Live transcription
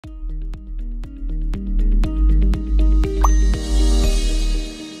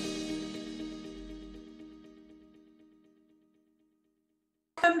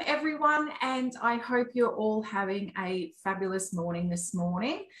everyone, and I hope you're all having a fabulous morning this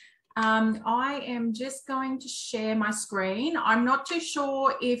morning. I am just going to share my screen. I'm not too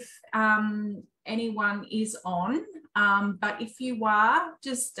sure if anyone is on, but if you are,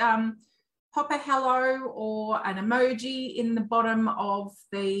 just pop a hello or an emoji in the bottom of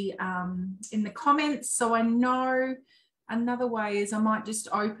the in the comments, so I know. Another way is I might just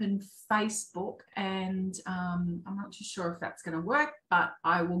open Facebook, and I'm not too sure if that's going to work, but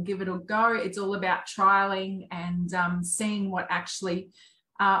I will give it a go. It's all about trialing and seeing what actually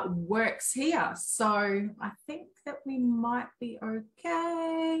works here. So I think that we might be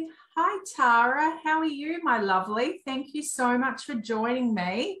okay. Hi, Tara. How are you, my lovely? Thank you so much for joining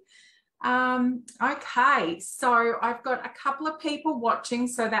me. Okay, so I've got a couple of people watching,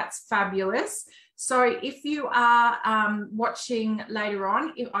 so that's fabulous. So if you are watching later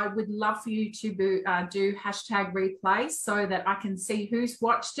on, I would love for you to do hashtag replay so that I can see who's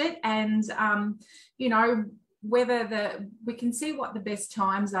watched it, and you know, whether we can see what the best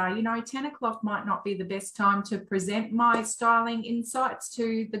times are. You know, 10 o'clock might not be the best time to present my styling insights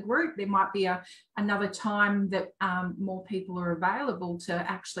to the group. There might be another time that more people are available to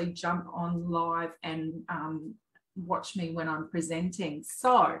actually jump on live and watch me when I'm presenting.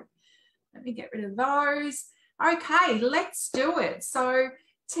 So let me get rid of those. Okay, let's do it. So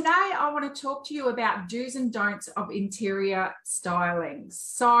today I want to talk to you about do's and don'ts of interior styling.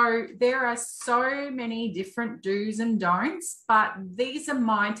 So there are so many different do's and don'ts, but these are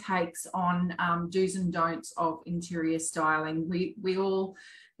my takes on do's and don'ts of interior styling. We all,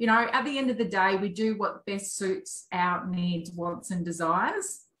 you know, at the end of the day, we do what best suits our needs, wants and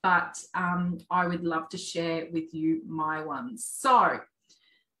desires, but I would love to share with you my ones. So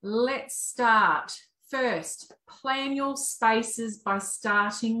let's start. First, plan your spaces by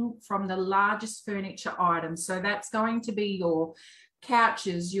starting from the largest furniture items. So that's going to be your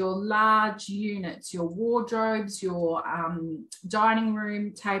couches, your large units, your wardrobes, your dining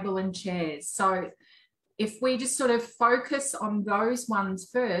room table and chairs. So if we just sort of focus on those ones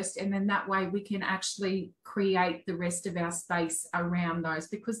first, and then that way we can actually create the rest of our space around those,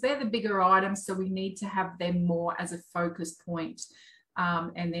 because they're the bigger items, so we need to have them more as a focus point.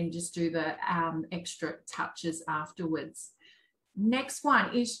 And then just do the extra touches afterwards. Next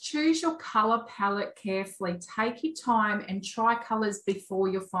one is choose your color palette carefully. Take your time and try colors before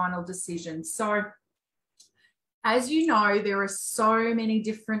your final decision. So as you know, there are so many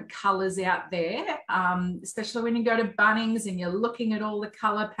different colors out there, especially when you go to Bunnings and you're looking at all the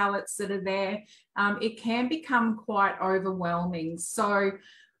color palettes that are there. It can become quite overwhelming. So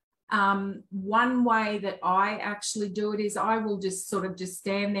one way that I actually do it is I will just sort of just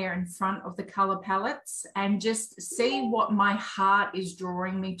stand there in front of the color palettes and just see what my heart is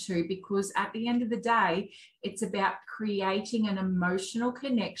drawing me to, because at the end of the day, it's about creating an emotional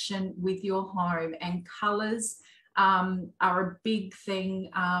connection with your home, and colors are a big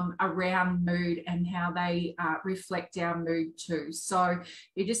thing around mood and how they reflect our mood too. So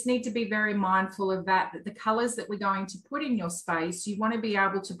you just need to be very mindful of that the colors that we're going to put in your space, you want to be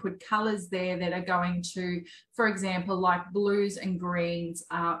able to put colors there that are going to, for example, like blues and greens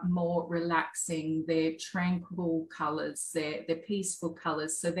are more relaxing, they're tranquil colors, they're peaceful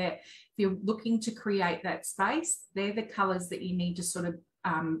colors, so that if you're looking to create that space, they're the colors that you need to sort of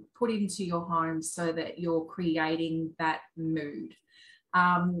put into your home so that you're creating that mood.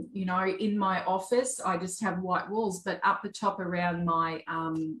 You know, in my office, I just have white walls, but up the top around my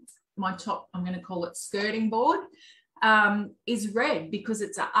my top, I'm going to call it skirting board, is red, because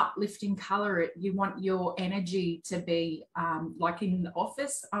it's an uplifting color. You want your energy to be like in the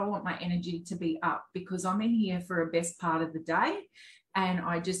office, I want my energy to be up, because I'm in here for a best part of the day, and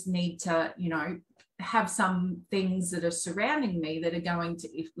I just need to, you know, have some things that are surrounding me that are going to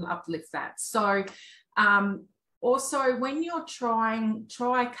uplift that. So also when you're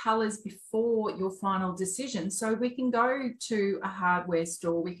try colors before your final decision. So we can go to a hardware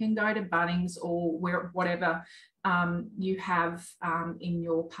store, we can go to Bunnings or whatever you have in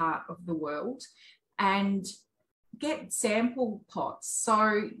your part of the world, and get sample pots.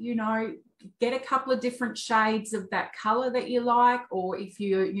 So, you know, get a couple of different shades of that color that you like, or if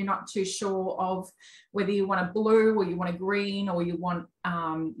you're not too sure of whether you want a blue or you want a green or you want,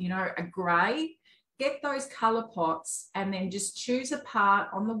 you know, a gray, get those color pots and then just choose a part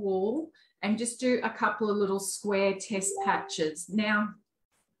on the wall and just do a couple of little square test patches. Now,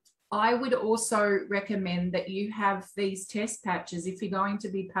 I would also recommend that you have these test patches if you're going to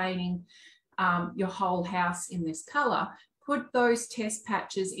be painting your whole house in this color. Put those test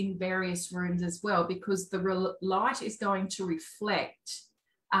patches in various rooms as well, because the light is going to reflect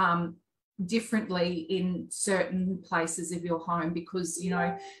differently in certain places of your home, because, you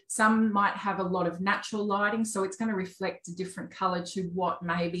know, some might have a lot of natural lighting, so it's going to reflect a different color to what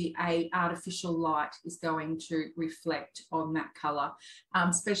maybe a artificial light is going to reflect on that color,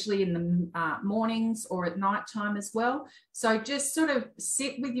 especially in the mornings or at nighttime as well. So just sort of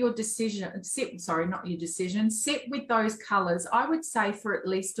sit with your decision, sit with those colors, I would say, for at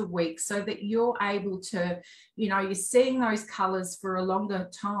least a week, so that you're able to, you know, you're seeing those colors for a longer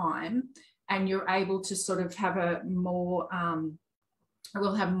time, and you're able to sort of have a more,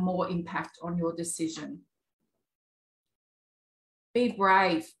 will have more impact on your decision. Be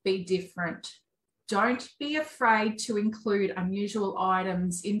brave, be different. Don't be afraid to include unusual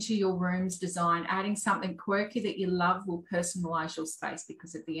items into your room's design. Adding something quirky that you love will personalize your space,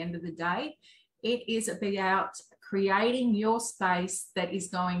 because at the end of the day, it is about creating your space that is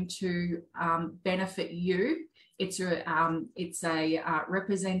going to benefit you. It's a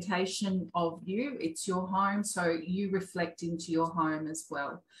representation of you. It's your home, so you reflect into your home as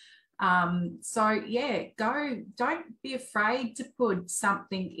well. So yeah, don't be afraid to put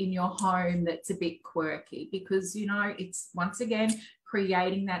something in your home that's a bit quirky, because, you know, it's once again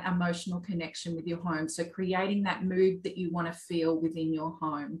creating that emotional connection with your home. So creating that mood that you want to feel within your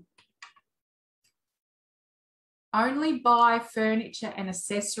home. Only buy furniture and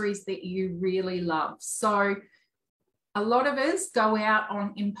accessories that you really love. So a lot of us go out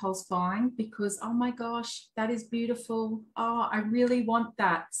on impulse buying because, oh my gosh, that is beautiful. Oh, I really want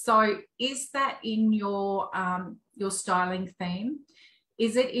that. So is that in your styling theme?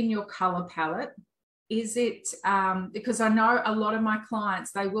 Is it in your color palette? Is it, because I know a lot of my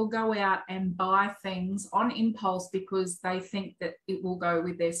clients, they will go out and buy things on impulse because they think that it will go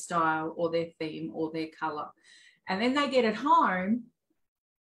with their style or their theme or their color. And then they get it home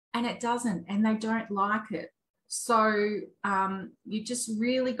and it doesn't, and they don't like it. So you just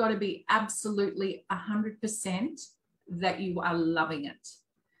really got to be absolutely 100% that you are loving it.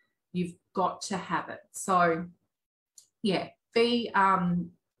 You've got to have it. So yeah, be,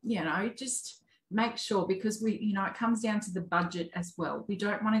 you know, just make sure, because we, you know, it comes down to the budget as well. We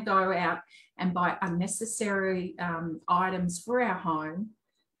don't want to go out and buy unnecessary items for our home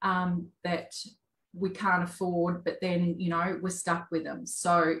that we can't afford, but then, you know, we're stuck with them.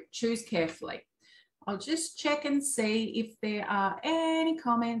 So choose carefully. I'll just check and see if there are any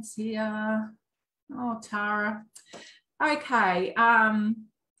comments here. Oh, Tara. Okay.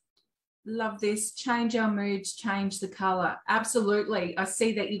 Love this. Change our moods, change the color. Absolutely. I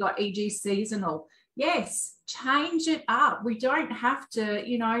see that you got EG seasonal. Yes, change it up. We don't have to,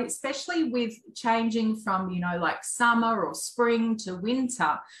 you know, especially with changing from, you know, like summer or spring to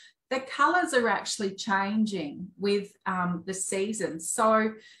winter, the colors are actually changing with the seasons.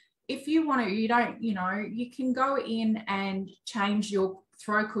 So if you want to, you don't, you know, you can go in and change your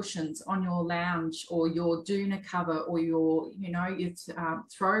throw cushions on your lounge, or your doona cover, or your, you know, your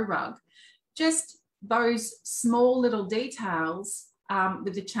throw rug. Just those small little details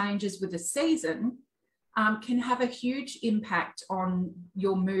with the changes with the season can have a huge impact on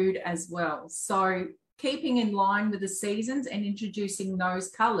your mood as well. So keeping in line with the seasons and introducing those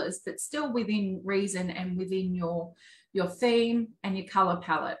colors, but still within reason and within your theme and your color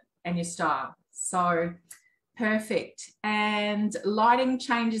palette and your style. So perfect. And lighting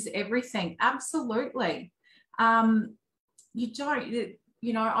changes everything. Absolutely. You don't,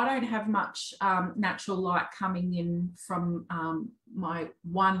 you know, I don't have much natural light coming in from my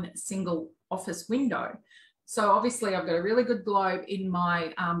one single office window. So obviously I've got a really good globe in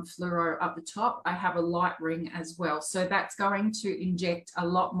my fluoro up the top. I have a light ring as well. So that's going to inject a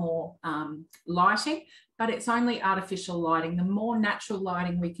lot more lighting, but it's only artificial lighting. The more natural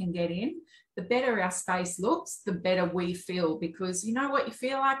lighting we can get in, the better our space looks, the better we feel, because you know what you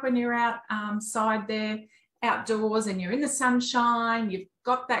feel like when you're outside there, outdoors, and you're in the sunshine, you've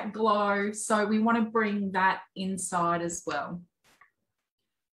got that glow. So we want to bring that inside as well.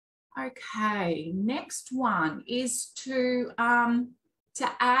 Okay, next one is to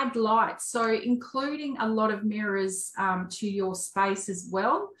add light. So including a lot of mirrors to your space as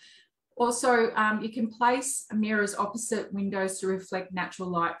well. Also, you can place mirrors opposite windows to reflect natural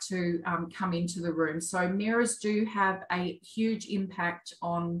light to come into the room. So mirrors do have a huge impact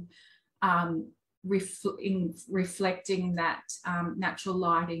on reflecting that natural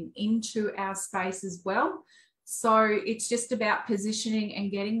lighting into our space as well. So it's just about positioning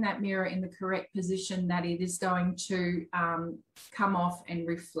and getting that mirror in the correct position that it is going to come off and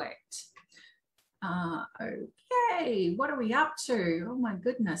reflect. Okay, what are we up to? Oh my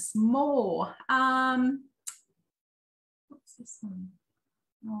goodness, more. What's this one?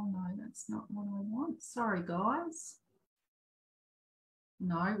 Oh no, that's not what I want. Sorry, guys.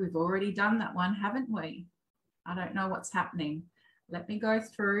 No, we've already done that one, haven't we? I don't know what's happening. Let me go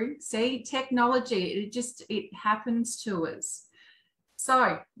through. See, technology, it happens to us.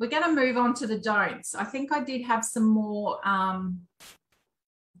 So we're going to move on to the don'ts. I think I did have some more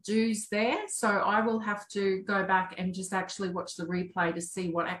do's there. So I will have to go back and just actually watch the replay to see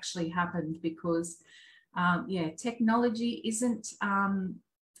what actually happened, because yeah, technology isn't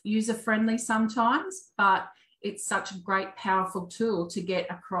user-friendly sometimes, but it's such a great, powerful tool to get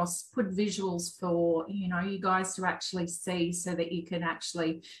across, put visuals for, you know, you guys to actually see, so that you can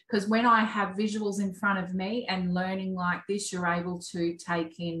actually, because when I have visuals in front of me and learning like this, you're able to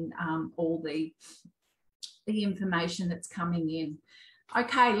take in all the information that's coming in.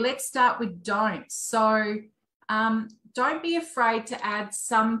 Okay, let's start with don'ts. So don't be afraid to add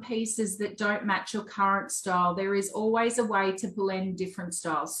some pieces that don't match your current style. There is always a way to blend different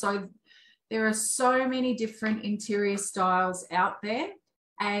styles. So there are so many different interior styles out there,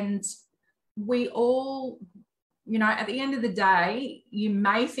 and we all, you know, at the end of the day, you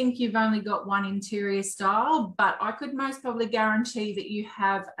may think you've only got one interior style, but I could most probably guarantee that you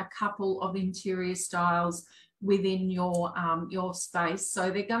have a couple of interior styles within your space.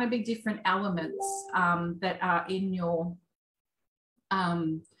 So they're going to be different elements that are in your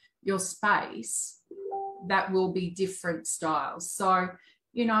space that will be different styles. So,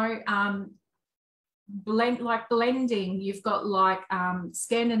 you know, blending, you've got like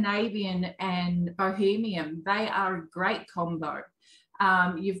Scandinavian and Bohemian. They are a great combo.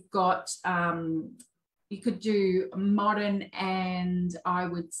 You've got you could do modern, and I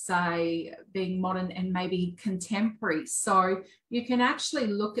would say being modern and maybe contemporary. So you can actually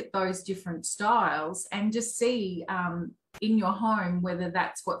look at those different styles and just see in your home whether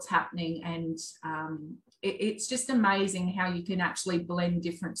that's what's happening. And it's just amazing how you can actually blend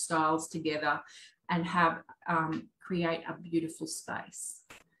different styles together and have create a beautiful space.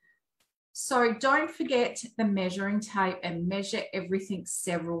 So don't forget the measuring tape and measure everything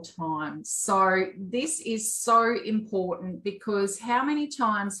several times. So this is so important, because how many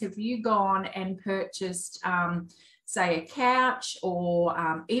times have you gone and purchased, say, a couch or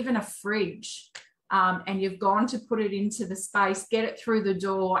even a fridge, and you've gone to put it into the space, get it through the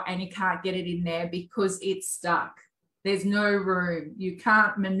door, and you can't get it in there because it's stuck. There's no room. You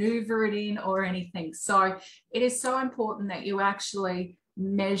can't maneuver it in or anything. So it is so important that you actually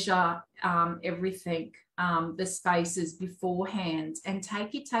measure everything, the spaces beforehand, and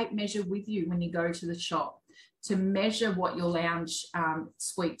take your tape measure with you when you go to the shop to measure what your lounge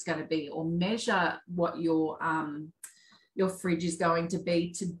suite's going to be, or measure what your fridge is going to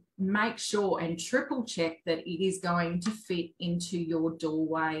be, to make sure and triple check that it is going to fit into your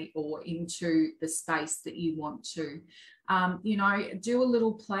doorway or into the space that you want to. You know, do a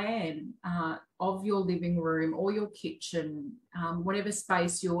little plan of your living room or your kitchen, whatever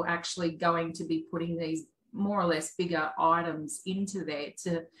space you're actually going to be putting these more or less bigger items into there,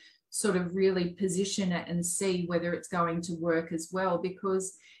 to sort of really position it and see whether it's going to work as well.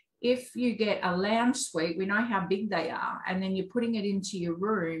 Because if you get a lounge suite, we know how big they are, and then you're putting it into your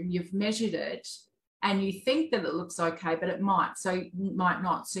room, you've measured it, and you think that it looks okay, but it might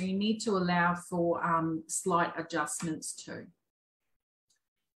not. So you need to allow for slight adjustments too.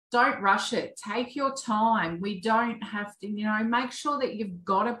 Don't rush it. Take your time. We don't have to, you know, make sure that you've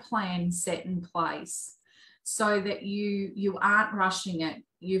got a plan set in place so that you aren't rushing it.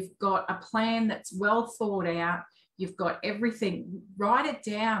 You've got a plan that's well thought out. You've got everything. Write it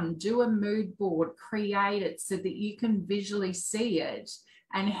down, do a mood board, create it so that you can visually see it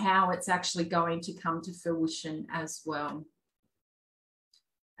and how it's actually going to come to fruition as well.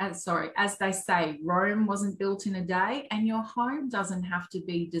 As they say, Rome wasn't built in a day, and your home doesn't have to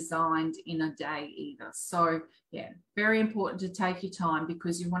be designed in a day either. So yeah, very important to take your time,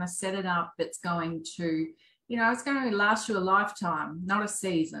 because you want to set it up that's going to, you know, it's going to last you a lifetime, not a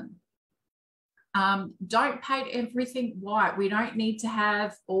season. Don't paint everything white. We don't need to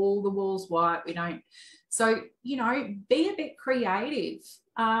have all the walls white. We don't. So, you know, be a bit creative.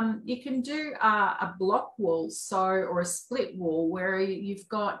 You can do a block wall, or a split wall, where you've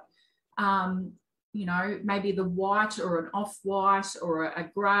got, you know, maybe the white or an off-white or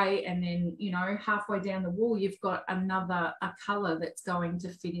a grey, and then, you know, halfway down the wall, you've got a colour that's going to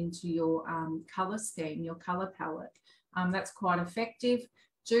fit into your colour scheme, your colour palette. That's quite effective.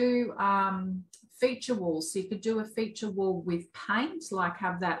 Do feature walls. So you could do a feature wall with paint, like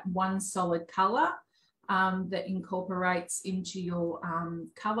have that one solid colour that incorporates into your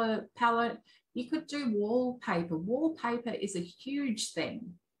colour palette. You could do wallpaper. Wallpaper is a huge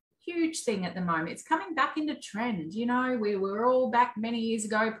thing at the moment. It's coming back into trend. You know, we were all back many years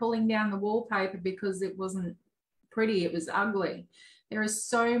ago pulling down the wallpaper because it wasn't pretty, it was ugly. There are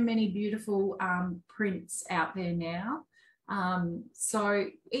so many beautiful prints out there now. So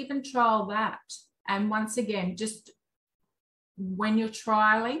even trial that. And once again, just when you're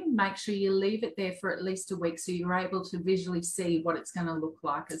trialing, make sure you leave it there for at least a week so you're able to visually see what it's going to look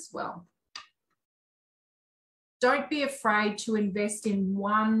like as well. Don't be afraid to invest in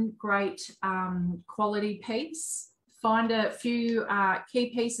one great quality piece. Find a few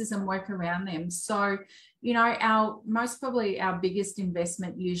key pieces and work around them. So, you know, most probably our biggest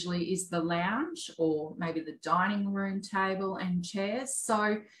investment usually is the lounge or maybe the dining room table and chairs.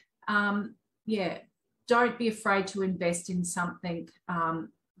 So, yeah, don't be afraid to invest in something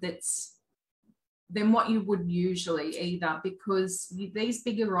that's than what you would usually either, because these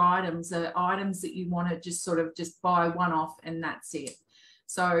bigger items are items that you want to just sort of just buy one off and that's it.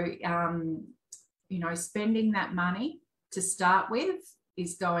 So, you know, spending that money to start with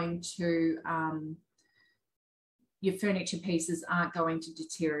is going to, your furniture pieces aren't going to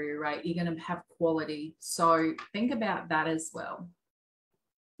deteriorate. You're going to have quality. So think about that as well.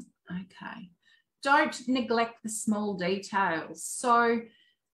 Okay. Don't neglect the small details. So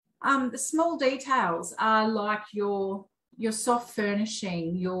the small details are like your soft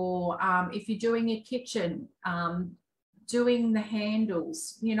furnishing, your if you're doing your kitchen, doing the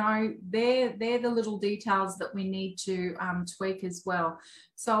handles, you know, they're the little details that we need to tweak as well.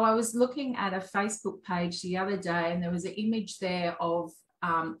 So I was looking at a Facebook page the other day and there was an image there of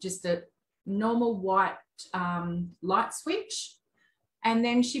just a normal white light switch. And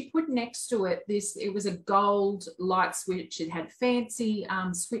then she put next to it it was a gold light switch. It had fancy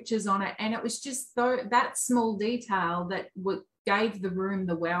switches on it. And it was just that small detail that gave the room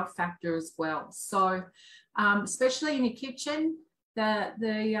the wow factor as well. So especially in your kitchen,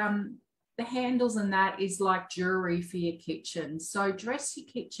 the handles and that is like jewelry for your kitchen. So dress your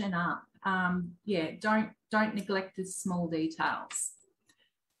kitchen up. Yeah, don't neglect the small details.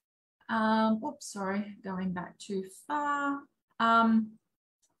 Oops, sorry, going back too far.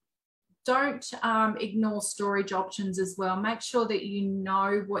 Don't ignore storage options as well. Make sure that you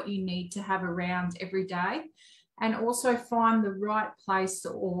know what you need to have around every day, and also find the right place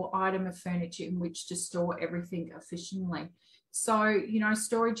or item of furniture in which to store everything efficiently. So, you know,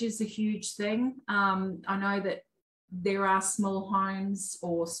 storage is a huge thing. I know that there are small homes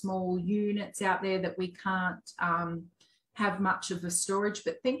or small units out there that we can't have much of a storage,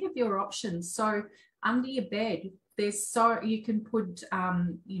 but think of your options. So under your bed, you can put,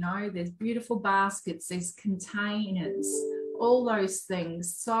 you know, there's beautiful baskets, there's containers, all those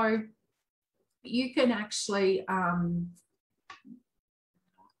things. So you can actually,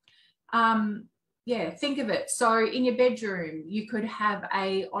 yeah, think of it. So in your bedroom, you could have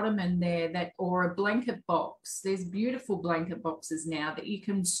a ottoman there or a blanket box. There's beautiful blanket boxes now that you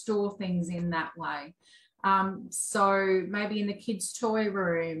can store things in that way. So maybe in the kids' toy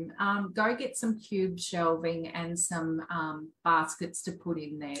room, go get some cube shelving and some baskets to put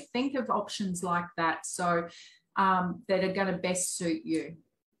in there. Think of options like that, so that are going to best suit you.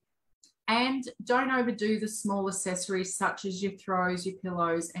 And don't overdo the small accessories such as your throws, your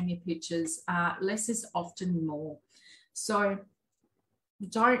pillows and your pictures. Less is often more. So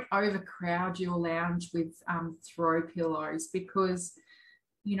don't overcrowd your lounge with throw pillows, because,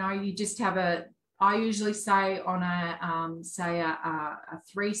 you know, you just have I usually say on a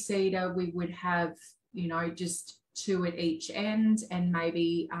three-seater, we would have, you know, just 2 at each end and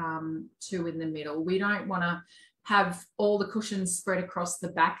maybe 2 in the middle. We don't want to have all the cushions spread across the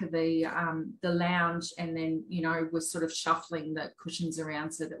back of the lounge, and then, you know, we're sort of shuffling the cushions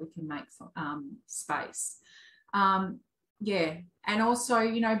around so that we can make space. Yeah, and also,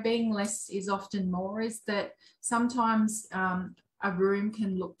 you know, being less is often more, is that sometimes a room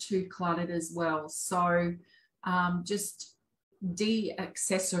can look too cluttered as well. So just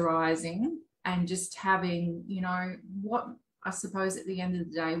de-accessorizing and just having, you know, what, I suppose at the end of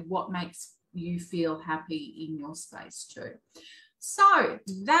the day, what makes you feel happy in your space too. So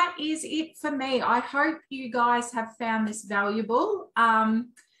that is it for me. I hope you guys have found this valuable.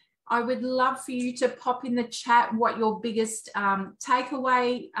 I would love for you to pop in the chat what your biggest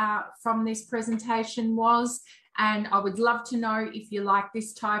takeaway from this presentation was. And I would love to know if you like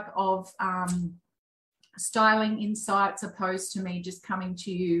this type of styling insights, opposed to me just coming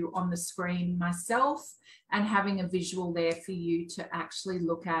to you on the screen myself and having a visual there for you to actually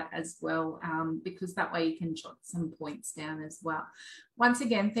look at as well, because that way you can jot some points down as well. Once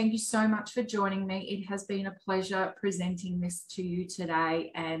again, thank you so much for joining me. It has been a pleasure presenting this to you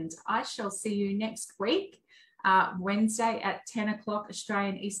today, and I shall see you next week, Wednesday at 10 o'clock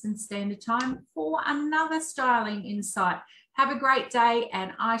Australian Eastern Standard Time, for another styling insight. Have a great day,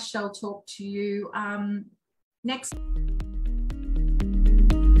 and I shall talk to you next week.